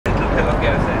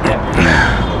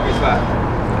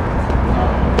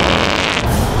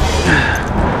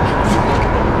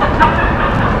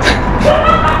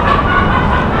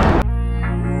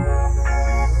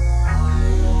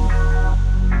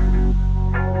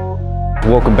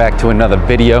welcome back to another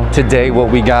video. Today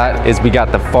what we got is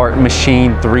the Fart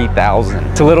Machine 3000.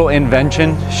 It's a little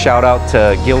invention. Shout out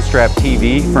to Gilstrap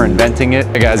TV for inventing it.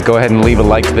 Hey guys, go ahead and leave a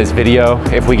like to this video.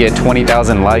 If we get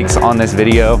 20,000 likes on this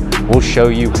video, we'll show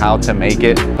you how to make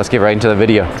it. Let's get right into the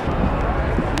video.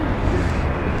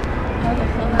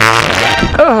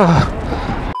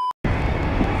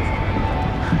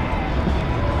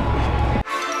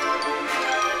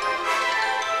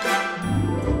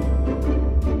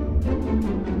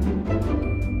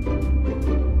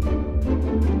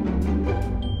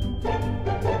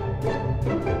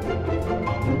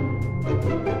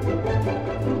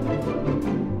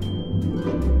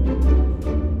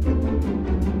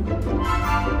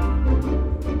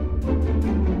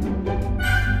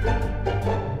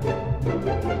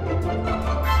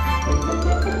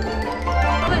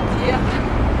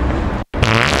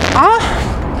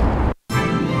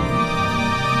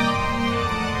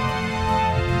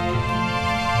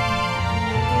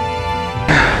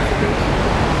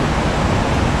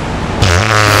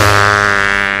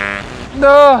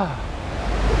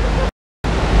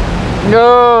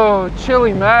 No,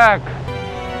 Chili Mac.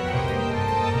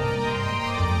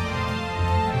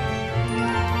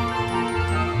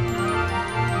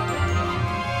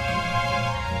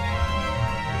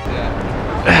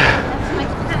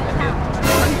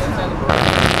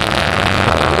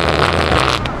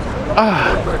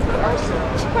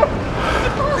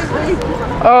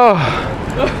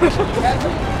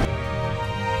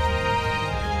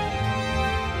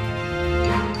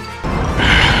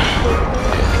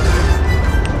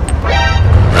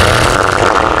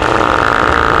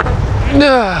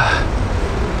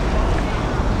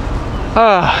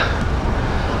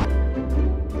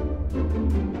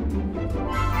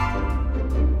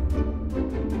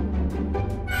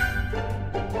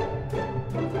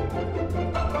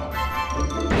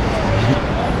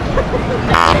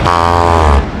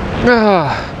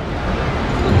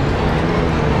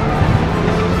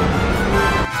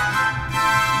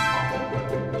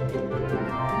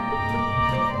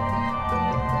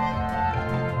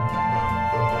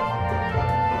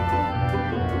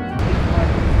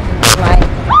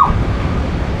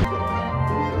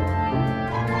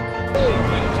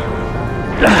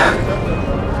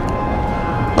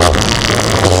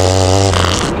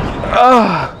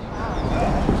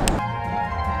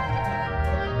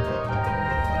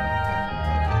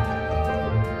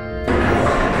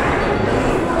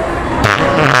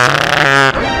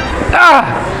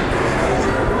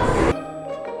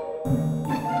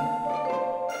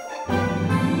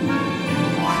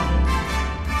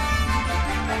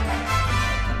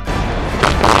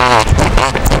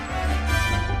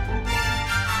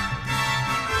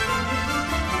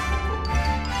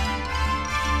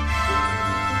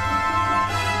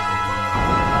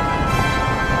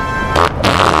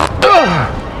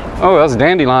 Oh, that's a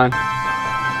dandelion.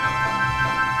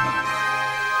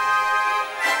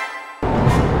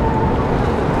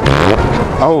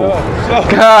 Oh,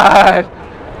 God.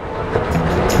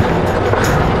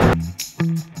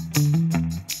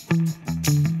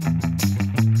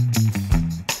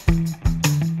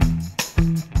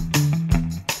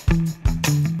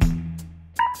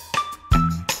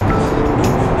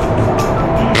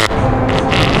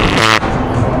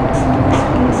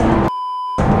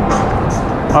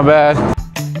 My bad.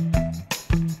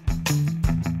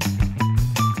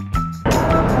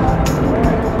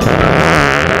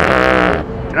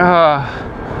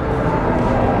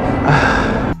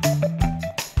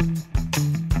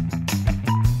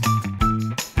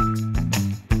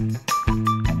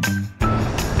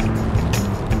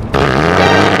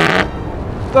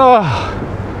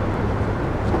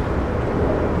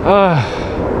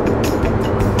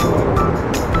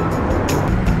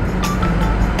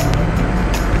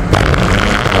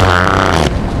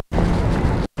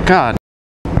 God.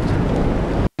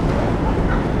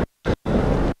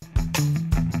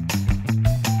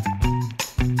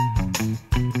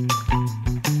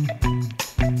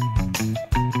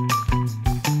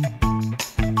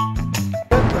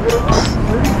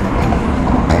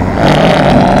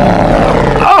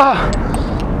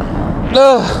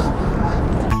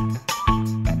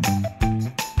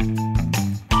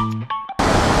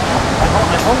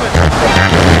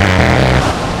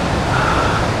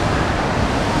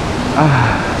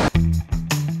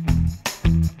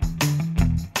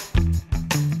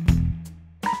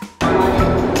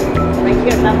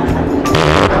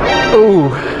 Ooh.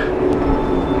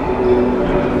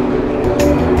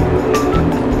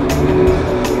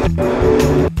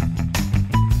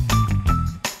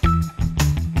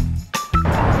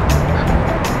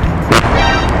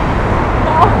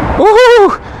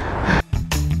 Woohoo!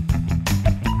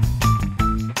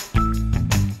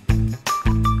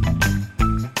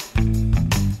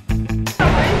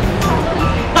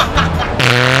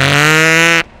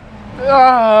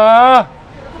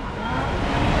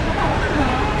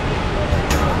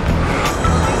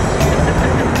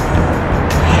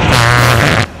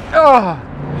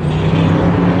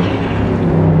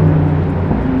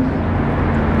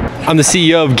 I'm the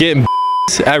CEO of Getting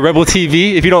at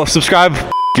RebelTV. If you don't subscribe,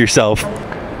 yourself.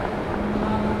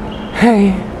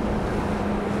 Hey.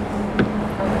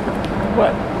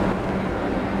 What?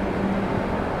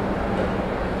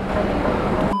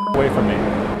 Away from me.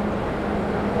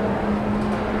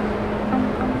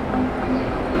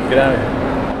 Get out of here.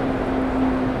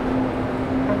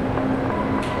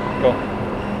 Go.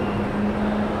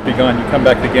 Be gone. You come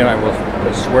back again,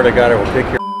 I swear to God, I will kick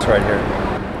your ass right here.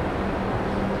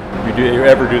 If you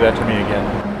ever do that to me again.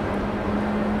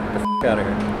 Get the f out of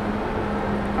here.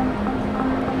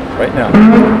 Right now.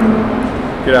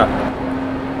 Get out.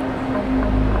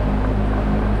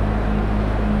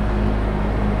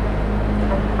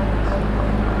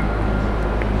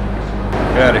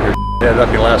 Get out of here. Yeah,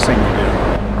 that'd be the last thing you do.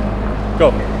 Go.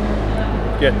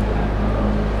 Get.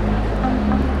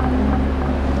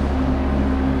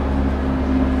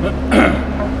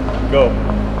 Go.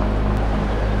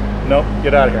 No,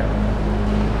 get out of here.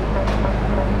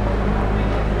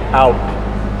 Out.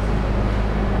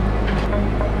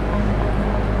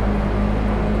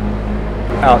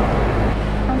 Out.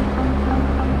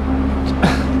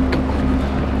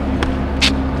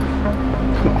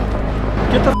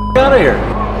 Get the f out of here.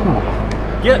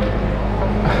 Get.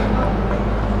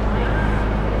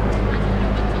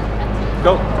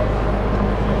 Go.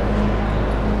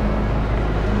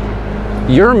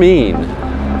 You're mean. You're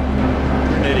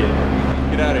an idiot.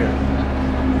 Get out of here.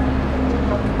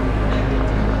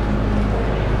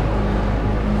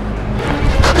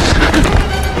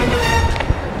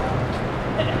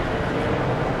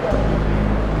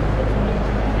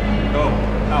 Go.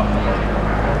 Out.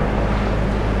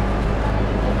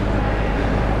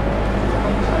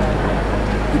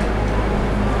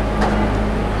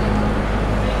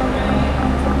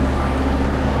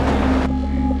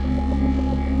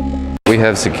 We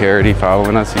have security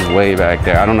following us. He's way back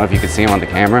there. I don't know if you can see him on the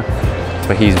camera,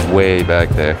 but he's way back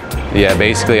there. Yeah,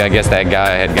 basically, I guess that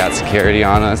guy had got security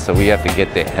on us, so we have to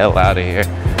get the hell out of here.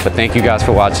 But thank you guys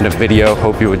for watching the video.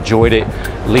 Hope you enjoyed it.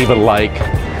 Leave a like,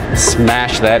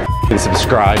 smash that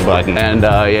subscribe button, and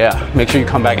yeah, make sure you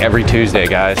come back every Tuesday,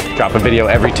 guys. Drop a video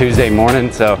every Tuesday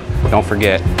morning, so don't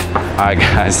forget. All right,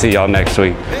 guys, see y'all next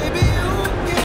week.